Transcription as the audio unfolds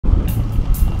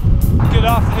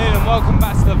afternoon and welcome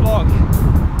back to the vlog.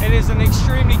 It is an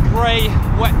extremely grey,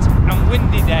 wet and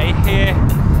windy day here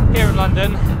in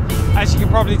London. As you can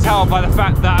probably tell by the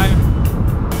fact that you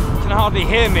can hardly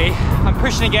hear me, I'm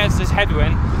pushing against this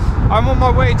headwind. I'm on my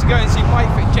way to go and see Bike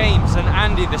Fit James and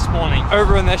Andy this morning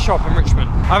over in their shop in Richmond.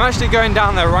 I'm actually going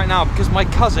down there right now because my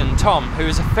cousin Tom, who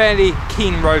is a fairly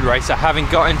keen road racer, having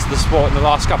got into the sport in the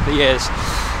last couple of years,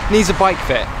 needs a bike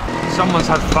fit. Someone's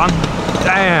had fun.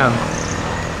 Damn.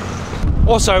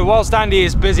 Also, whilst Andy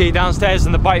is busy downstairs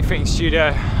in the bike fitting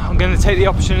studio, I'm going to take the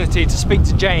opportunity to speak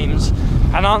to James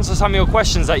and answer some of your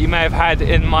questions that you may have had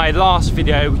in my last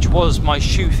video, which was my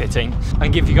shoe fitting,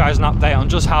 and give you guys an update on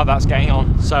just how that's getting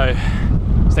on. So,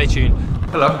 stay tuned.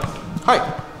 Hello. Hi.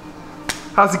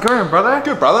 How's it going, brother?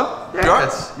 Good, brother.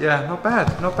 Yes. Yeah, not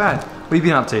bad, not bad. What have you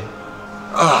been up to?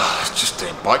 Just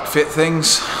doing bike fit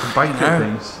things. Bike fit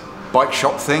things? Bike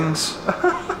shop things.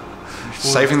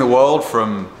 Saving the world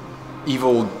from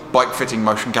evil bike fitting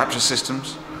motion capture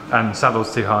systems. And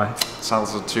saddles too high.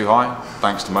 Saddles are too high,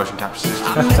 thanks to motion capture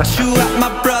systems. I met you at my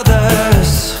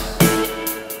brother's.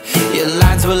 Your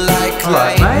lines were like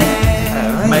hello,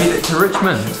 mate. Made it to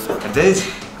Richmond. I did.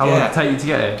 How long did it take you to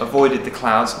get here? Avoided the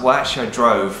clouds. Well, actually, I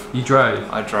drove. You drove?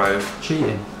 I drove.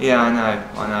 Cheating. Yeah, I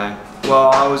know. Well,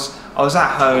 I was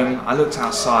at home. I looked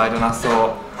outside and I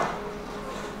thought,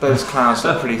 those clouds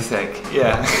are pretty thick.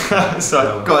 Yeah.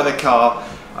 So I got in the car,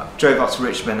 drove up to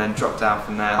Richmond and dropped down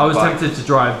from there. I was tempted to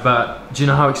drive, but do you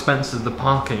know how expensive the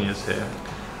parking is here?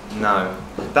 No.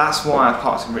 That's why I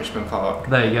parked in Richmond Park.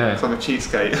 There you go. So I'm a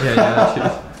cheapskate.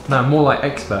 Yeah, no, more like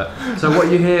expert. So what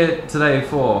are you here today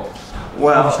for?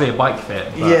 Well, obviously a bike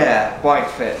fit. But... yeah, bike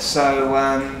fit. So,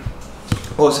 well,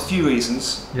 there's a few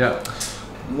reasons. Yeah.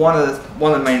 One of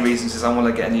the main reasons is I want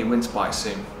to get a new winter bike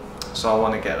soon. So I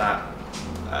want to get that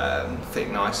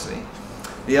fit nicely.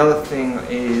 The other thing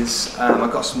is I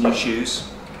got some new shoes,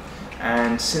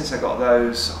 and since I got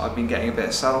those, I've been getting a bit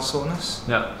of saddle soreness.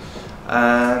 Yeah.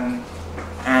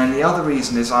 And the other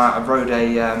reason is I rode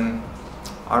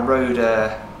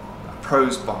a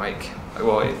pro's bike.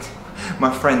 Well,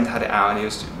 my friend had it out and he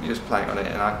was playing on it,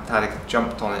 and I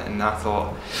jumped on it, and I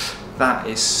thought that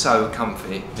is so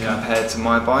comfy compared to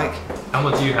my bike. And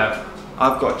what do you have?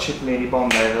 I've got a Chippy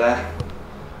Bond over there,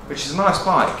 which is a nice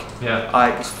bike.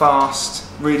 Yeah. It's fast,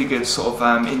 really good sort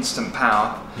of instant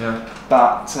power. Yeah.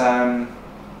 But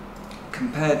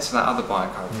compared to that other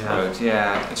bike I rode,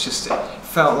 it's just it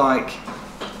felt like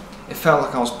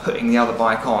I was putting the other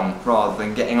bike on rather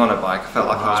than getting on a bike. I felt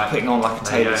like I was putting on like a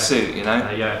tailored suit, you know.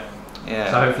 There you go.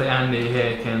 Yeah. So hopefully Andy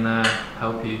here can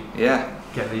help you. Yeah.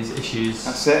 Get these issues.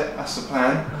 That's it. That's the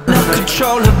plan.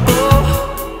 Uncontrollable.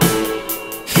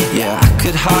 Yeah, I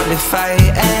could hardly fight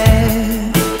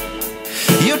it.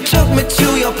 You took me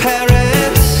to your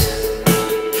parents.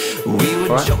 We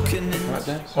were joking.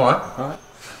 Alright.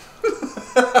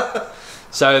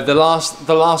 So the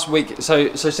last week,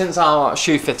 so since our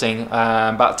shoe fitting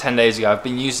about 10 days ago, I've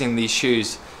been using these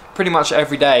shoes pretty much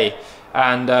every day,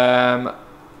 and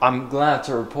I'm glad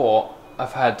to report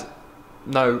I've had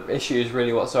no issues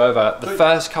really whatsoever. The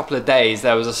first couple of days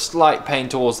there was a slight pain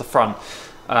towards the front,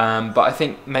 but I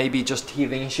think maybe just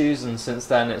teething issues, and since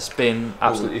then it's been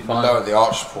absolutely fine. We lowered the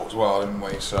arch support as well, didn't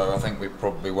we? So I think we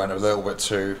probably went a little bit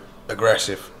too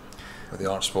aggressive with the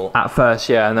arch support. At first,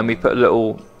 yeah, and then we put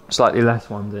little slightly less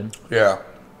ones in. Yeah.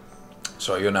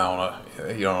 So you're now on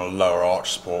a lower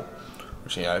arch support,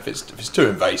 which, you know, if it's too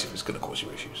invasive, it's going to cause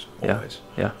you issues. Always.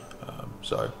 Yeah.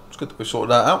 So it's good that we sorted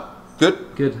that out.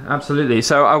 Good, absolutely.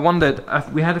 So I wondered,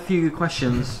 we had a few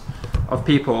questions of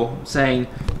people saying,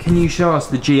 can you show us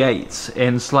the G8s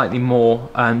in slightly more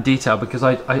detail, because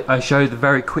I showed a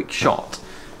very quick shot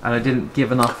and I didn't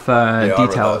give enough detail. I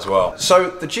read that as well.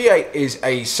 So the G8 is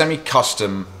a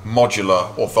semi-custom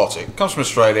modular orthotic. It comes from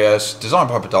Australia. It's designed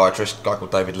by a podiatrist, a guy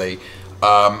called David Lee,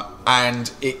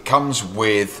 and it comes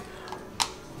with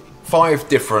 5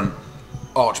 different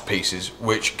arch pieces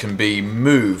which can be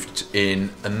moved in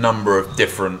a number of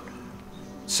different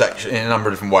sections, in a number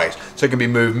of different ways. So it can be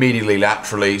moved medially,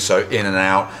 laterally, so in and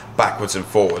out, backwards and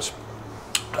forwards,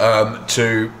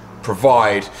 to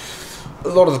provide a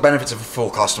lot of the benefits of a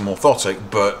full custom orthotic,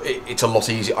 but it's a lot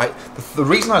easier. The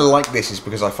reason I like this is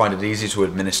because I find it easy to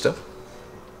administer.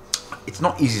 It's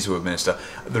not easy to administer.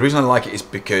 The reason I like it is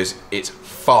because it's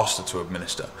faster to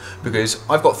administer. Because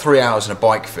I've got 3 hours in a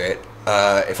bike fit.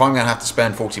 If I'm going to have to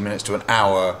spend 40 minutes to an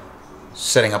hour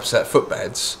setting up a set of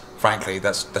footbeds, frankly,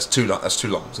 that's too long.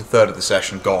 It's a third of the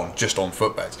session gone just on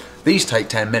footbeds. These take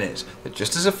 10 minutes. They're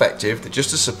just as effective. They're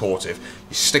just as supportive.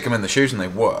 You stick them in the shoes and they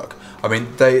work. I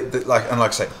mean, like I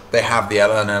say, they have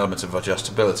an element of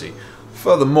adjustability.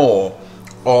 Furthermore,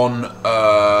 on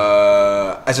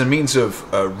as a means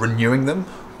of renewing them.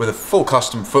 With a full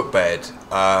custom footbed,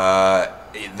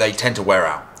 they tend to wear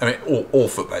out. I mean, all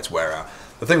footbeds wear out.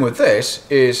 The thing with this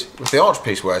is, if the arch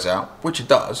piece wears out, which it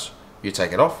does, you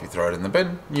take it off, you throw it in the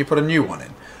bin, and you put a new one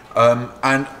in.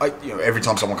 And every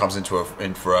time someone comes in for a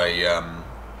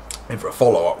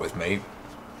follow-up with me,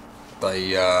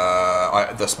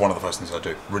 that's one of the first things I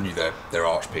do: renew their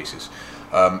arch pieces.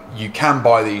 You can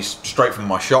buy these straight from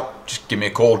my shop. Just give me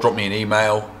a call, drop me an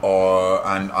email,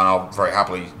 and I'll very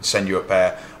happily send you a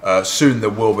pair. Soon there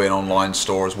will be an online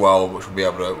store as well, which will be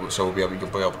able to, you'll be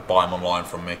able to buy them online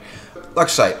from me. Like I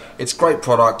say, it's a great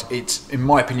product. It's, in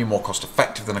my opinion, more cost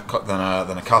effective than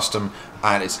a custom,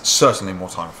 and it's certainly more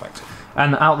time effective.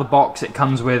 And out of the box, it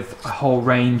comes with a whole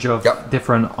range of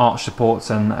different arch supports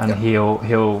and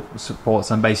heel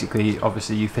supports, and basically,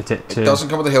 obviously, you fit it to... It doesn't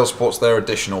come with the heel supports, they're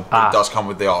additional, but it does come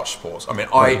with the arch supports. I mean,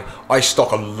 I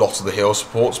stock a lot of the heel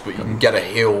supports, but you can get a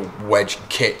heel wedge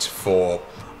kit for...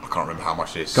 I can't remember how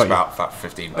much it is. It's about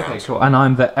 £15. Okay, cool. And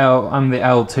I'm the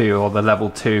L2, or the level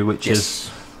 2, which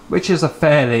is a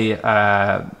fairly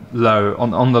low,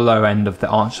 on the low end of the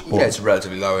arch support. Yeah, it's a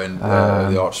relatively low end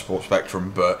the arch support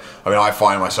spectrum, but I mean, I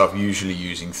find myself usually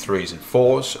using 3s and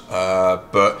 4s,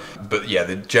 but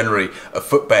yeah, generally a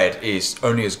footbed is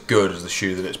only as good as the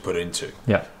shoe that it's put into.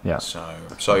 Yeah. So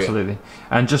absolutely. Yeah.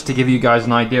 And just to give you guys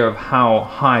an idea of how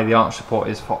high the arch support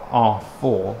is for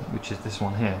R4, which is this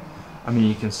one here. I mean,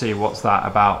 you can see, what's that,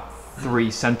 about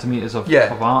 3 centimeters of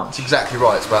arch? That's exactly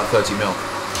right. It's about 30 mil.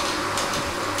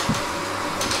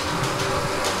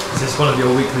 Is this one of your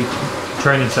weekly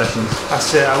training sessions?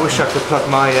 That's it. I wish I could plug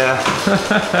my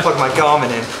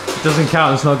Garmin in. It doesn't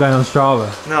count. It's not going on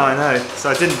Strava. No, I know. So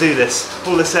I didn't do this.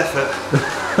 All this effort,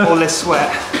 all this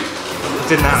sweat, it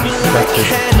didn't happen.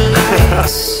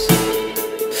 Headlights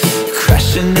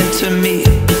crashing into me.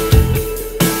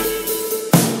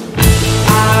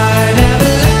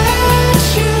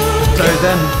 So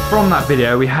then, from that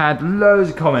video, we had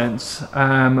loads of comments,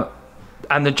 and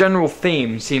the general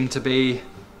theme seemed to be,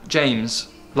 James,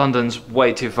 London's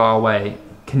way too far away.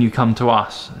 Can you come to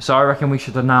us? So I reckon we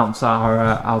should announce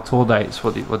our tour dates.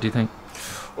 What do you think?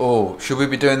 Oh, should we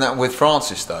be doing that with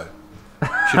Francis though?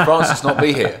 Should Francis not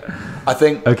be here? I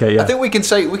think. Okay, yeah. I think we can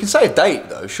say a date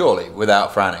though, surely,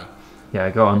 without Franny. Yeah,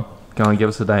 go on, give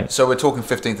us a date. So we're talking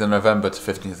 15th of November to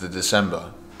 15th of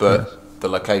December, but the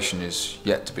location is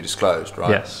yet to be disclosed, right?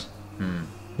 Yes.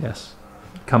 Yes.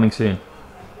 Coming soon.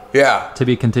 Yeah. To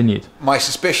be continued. My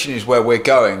suspicion is where we're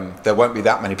going, there won't be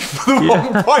that many people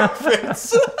that want bike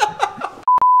fits.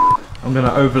 I'm going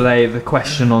to overlay the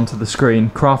question onto the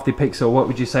screen. Crafty Pixel, what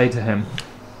would you say to him?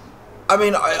 I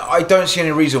mean, I don't see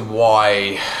any reason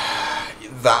why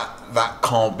that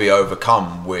can't be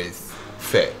overcome with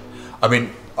fit. I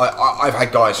mean, I've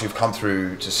had guys who've come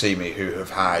through to see me who have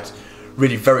had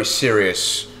really very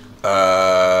serious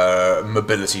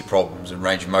mobility problems and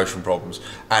range of motion problems,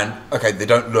 and okay, they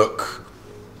don't look,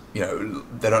 they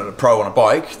don't look pro on a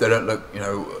bike, they don't look,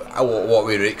 what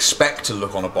we would expect to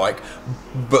look on a bike,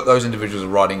 but those individuals are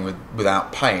riding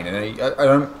without pain, and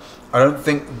I don't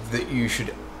think that you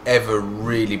should ever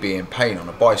really be in pain on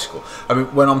a bicycle. I mean,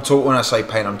 when I say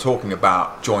pain, I'm talking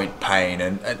about joint pain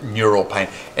and neural pain,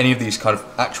 any of these kind of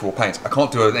actual pains. I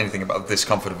can't do anything about the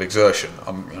discomfort of exertion.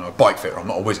 I'm a bike fitter, I'm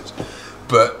not a wizard.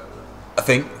 But I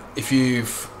think if you're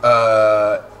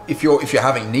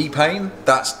having knee pain,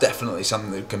 that's definitely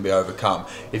something that can be overcome.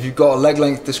 If you've got a leg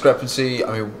length discrepancy,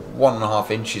 I mean,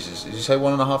 1.5 inches did you say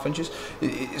 1.5 inches?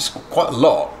 It's quite a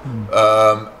lot,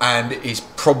 and it's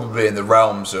probably in the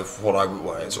realms of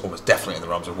it's almost definitely in the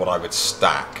realms of what I would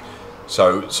stack.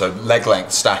 So leg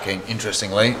length stacking,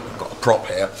 interestingly, I've got a prop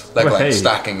here. Leg length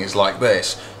stacking is like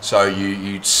this. So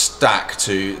you'd stack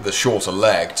to the shorter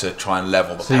leg to try and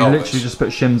level the pelvis. So you literally just put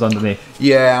shims underneath?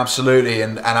 Yeah, absolutely.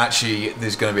 And actually,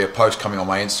 there's going to be a post coming on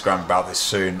my Instagram about this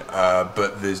soon.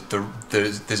 But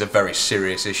there's a very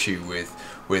serious issue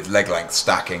with leg length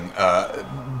stacking.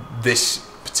 This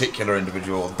particular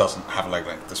individual doesn't have a leg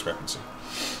length discrepancy,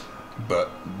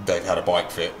 but they've had a bike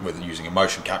fit with using a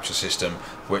motion capture system,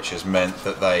 which has meant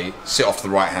that they sit off to the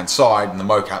right hand side, and the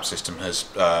mocap system has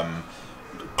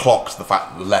clocked the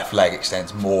fact that the left leg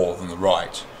extends more than the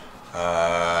right,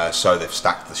 so they've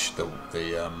stacked the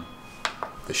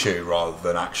shoe rather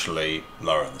than actually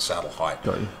lowering the saddle height.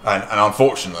 Got you. And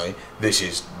unfortunately, this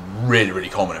is really, really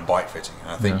common in bike fitting,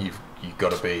 and I think you've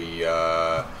got to be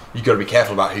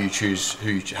careful about how you choose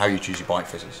your bike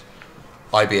fitters.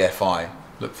 IBFI.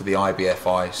 Look for the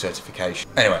IBFI certification.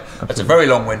 Anyway, that's a very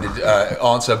long-winded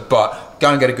answer, but go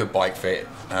and get a good bike fit,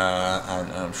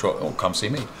 and I'm sure, or come see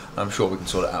me. I'm sure we can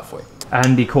sort it out for you.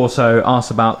 Andy Corso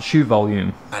asked about shoe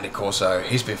volume. Andy Corso,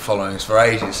 he's been following us for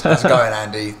ages. How's it going,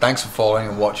 Andy? Thanks for following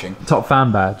and watching. Top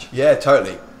fan badge. Yeah,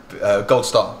 totally. Gold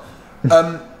star.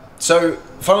 So,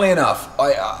 funnily enough,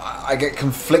 I get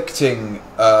conflicting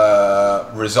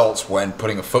results when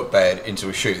putting a footbed into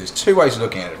a shoe. There's two ways of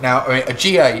looking at it. Now, I mean, a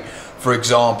G8, for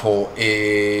example,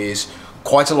 is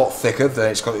quite a lot thicker.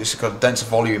 It's got a denser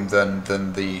volume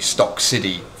than the stock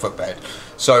City footbed.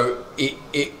 So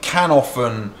it can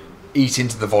often eat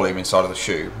into the volume inside of the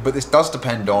shoe, but this does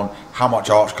depend on how much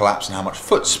arch collapse and how much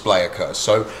foot splay occurs.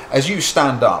 So as you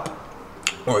stand up,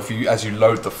 or as you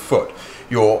load the foot,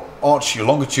 your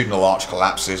longitudinal arch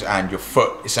collapses and your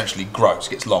foot essentially grows,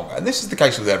 gets longer. And this is the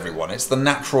case with everyone. It's the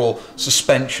natural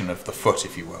suspension of the foot,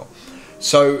 if you will.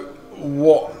 So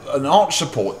what an arch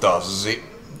support does is it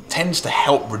tends to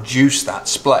help reduce that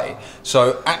splay.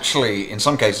 So actually, in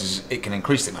some cases, it can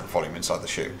increase the amount of volume inside the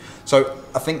shoe. So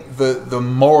I think the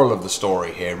moral of the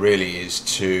story here really is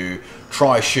to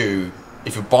try a shoe.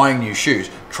 If you're buying new shoes,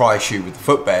 try a shoe with the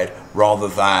footbed rather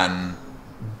than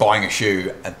buying a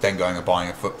shoe and then going and buying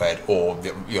a footbed, or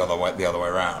the other way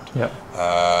around.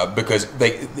 Yep. Because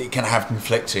it can have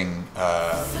conflicting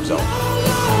results.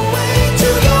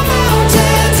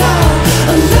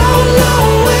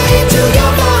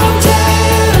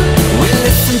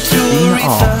 Dean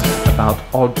asked about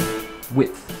odd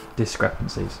width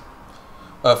discrepancies.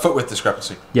 Foot width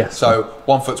discrepancy. Yes. So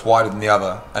one foot's wider than the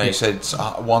other, and he said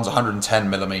one's 110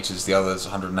 millimeters, the other's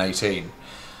 118.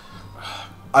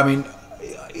 I mean,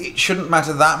 it shouldn't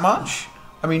matter that much.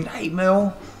 I mean, 8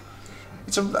 mil.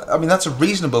 That's a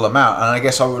reasonable amount, and I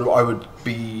guess I would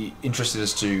be interested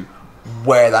as to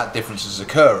where that difference is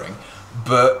occurring.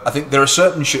 But I think there are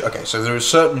certain shoes. Okay, so there are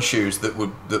certain shoes that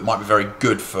might be very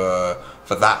good for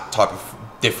that type of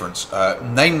difference.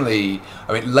 Namely,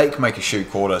 I mean, Lake make a shoe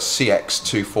called a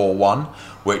CX241,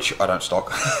 which I don't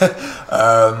stock,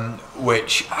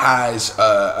 which has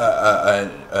a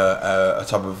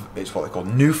type of, it's what they call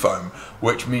new foam,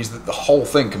 which means that the whole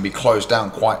thing can be closed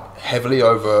down quite heavily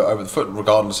over the foot,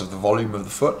 regardless of the volume of the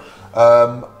foot.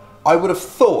 I would have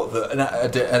thought that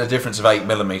a difference of 8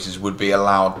 millimeters would be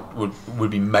would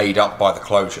be made up by the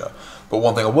closure. But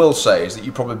one thing I will say is that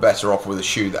you're probably better off with a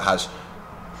shoe that has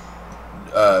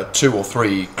 2 or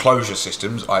 3 closure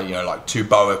systems, like two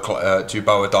boa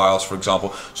dials, for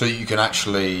example, so that you can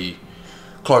actually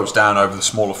close down over the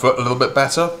smaller foot a little bit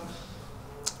better.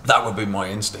 That would be my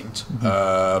instinct.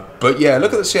 But yeah,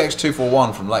 look at the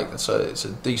CX241 from Lake. It's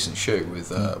a decent shoe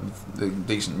with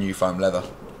decent new foam leather.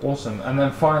 Awesome. And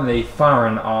then finally,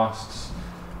 Farron asks,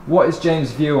 what is James'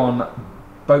 view on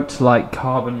boat-like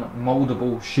carbon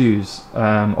moldable shoes,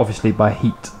 obviously by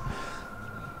heat?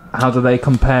 How do they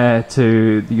compare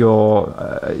to your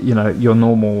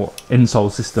normal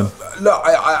insole system? Look,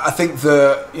 I think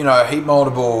a heat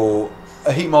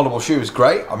moldable shoe is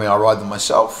great. I mean, I ride them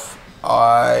myself.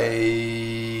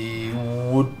 I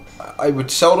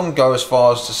would seldom go as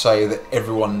far as to say that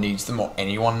everyone needs them or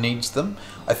anyone needs them.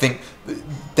 I think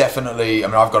definitely, I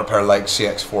mean, I've got a pair of Lake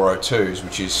CX402s,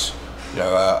 which is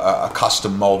a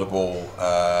custom moldable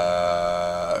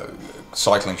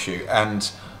cycling shoe, and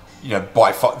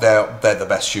by far they're the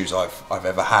best shoes I've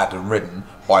ever had and ridden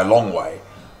by a long way.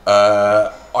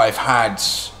 I've had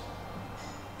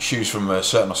shoes from a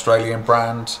certain Australian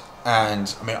brand,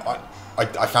 and I mean,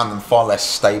 I found them far less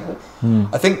stable.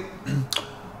 I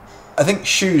think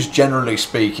shoes, generally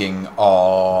speaking,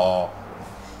 are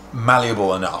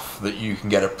malleable enough that you can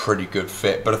get a pretty good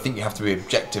fit, but I think you have to be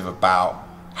objective about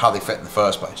how they fit in the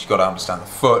first place. You've got to understand the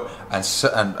foot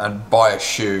and buy a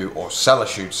shoe or sell a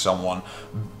shoe to someone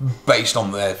based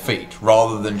on their feet,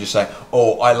 rather than just saying,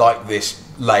 oh, I like this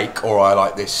Lake or I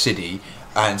like this City,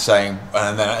 and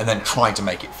then trying to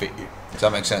make it fit you. Does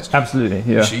that make sense? Absolutely,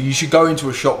 yeah. So you should go into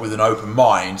a shop with an open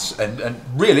mind, and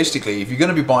realistically, if you're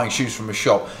going to be buying shoes from a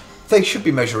shop, they should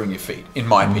be measuring your feet, in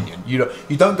my opinion. You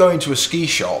don't go into a ski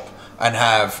shop and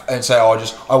say, oh,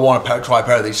 I want to try a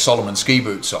pair of these Solomon ski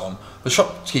boots on. The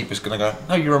shopkeeper's going to go,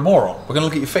 no, you're a moron. We're going to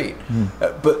look at your feet.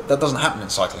 But that doesn't happen in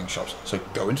cycling shops. So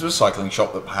go into a cycling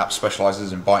shop that perhaps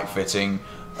specialises in bike fitting,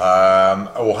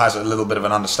 or has a little bit of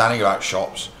an understanding about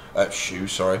shoes,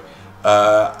 and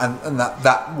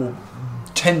that will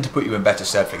tend to put you in better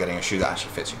stead for getting a shoe that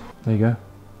actually fits you. There you go.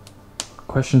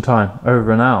 Question time.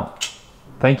 Over and out.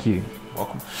 Thank you.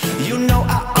 Welcome.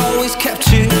 I always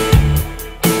kept you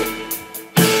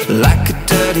like a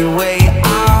dirty way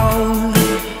out.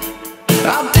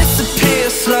 I'll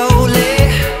disappear slowly,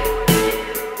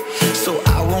 so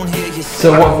I won't hear you.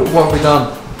 So what have we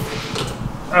done?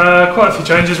 Quite a few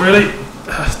changes, really.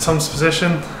 Tom's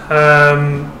position.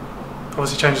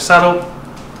 Obviously change the saddle.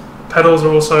 Pedals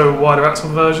are also wider axle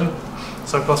version,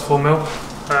 so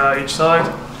 +4mm each side.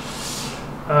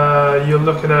 You're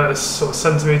looking at a sort of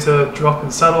centimetre drop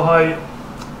in saddle height.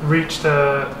 Reach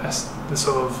the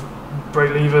sort of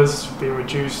brake levers being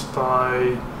reduced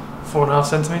by 4.5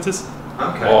 centimetres.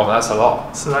 Okay. Oh, that's a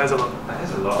lot. So that is a lot. That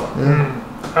is a lot.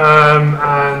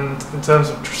 And in terms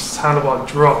of handlebar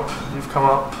drop, you've come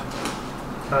up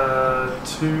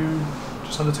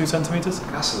just under 2 centimetres.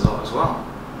 That's a lot as well.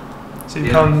 So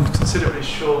you've come considerably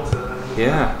shorter and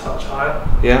Yeah. a touch higher.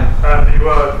 Yeah. You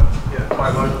were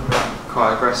quite low.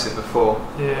 Quite aggressive before.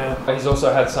 Yeah. He's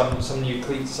also had some new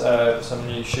cleats, some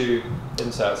new shoe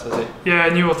inserts, has he? Yeah,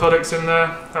 new orthotics in there.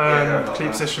 Yeah,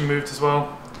 Cleat position moved as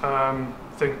well. I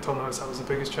think Tom noticed that was the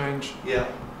biggest change. Yeah.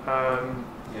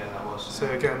 Yeah, that was. so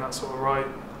getting that sort of right.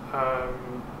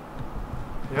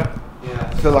 Yeah. Yeah.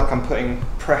 I feel like I'm putting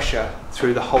pressure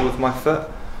through the whole of my foot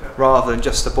rather than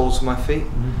just the balls of my feet,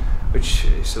 which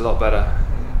is a lot better.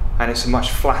 And it's much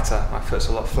flatter. My foot's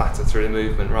a lot flatter through the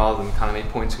movement rather than kind of me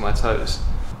pointing my toes.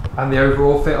 And the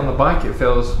overall fit on the bike, it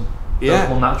feels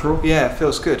more natural. Yeah, it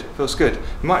feels good. Feels good.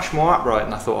 Much more upright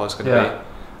than I thought I was going to be.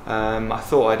 I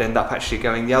thought I'd end up actually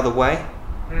going the other way,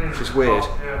 which is weird.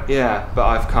 Yeah, but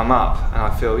I've come up and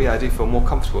I feel, I do feel more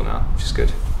comfortable now, which is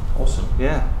good. Awesome.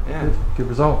 Yeah. Good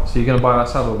result. So you're going to buy that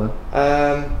saddle then?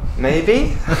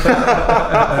 Maybe.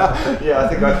 Yeah, I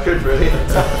think I could really.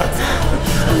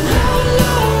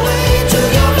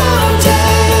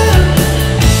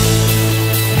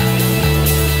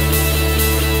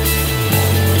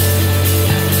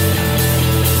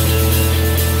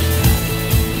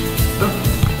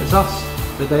 It's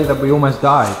us. The day that we almost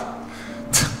died.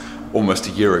 Almost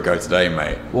a year ago today,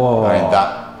 mate. Whoa. I mean,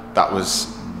 that was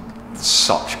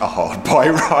such a hard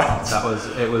bike ride.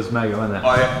 It was mega, wasn't it?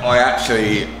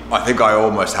 I think I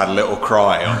almost had a little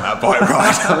cry on that bike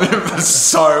ride. I mean, it was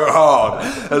so hard.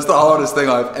 It's the hardest thing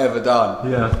I've ever done.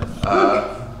 Yeah.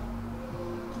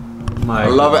 I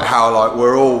love it how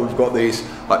we've got these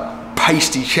like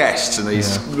pasty chests and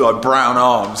these like brown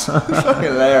arms. Fucking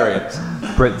hilarious.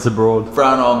 Brits abroad.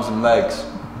 Brown arms and legs.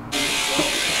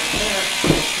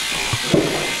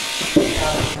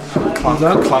 Clunk,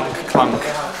 clunk, clunk.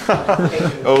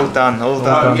 All done, all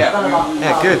done.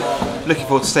 Yeah, good. Looking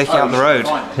forward to taking her out the road.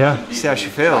 Yeah. See how she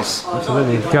feels.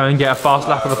 Absolutely. Go and get a fast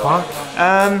lap of the park.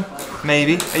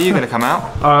 Maybe. Are you going to come out?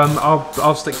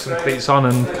 I'll stick some cleats on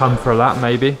and come for a lap,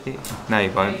 maybe. No,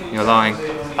 you won't. You're lying.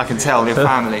 I can tell. You're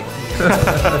family.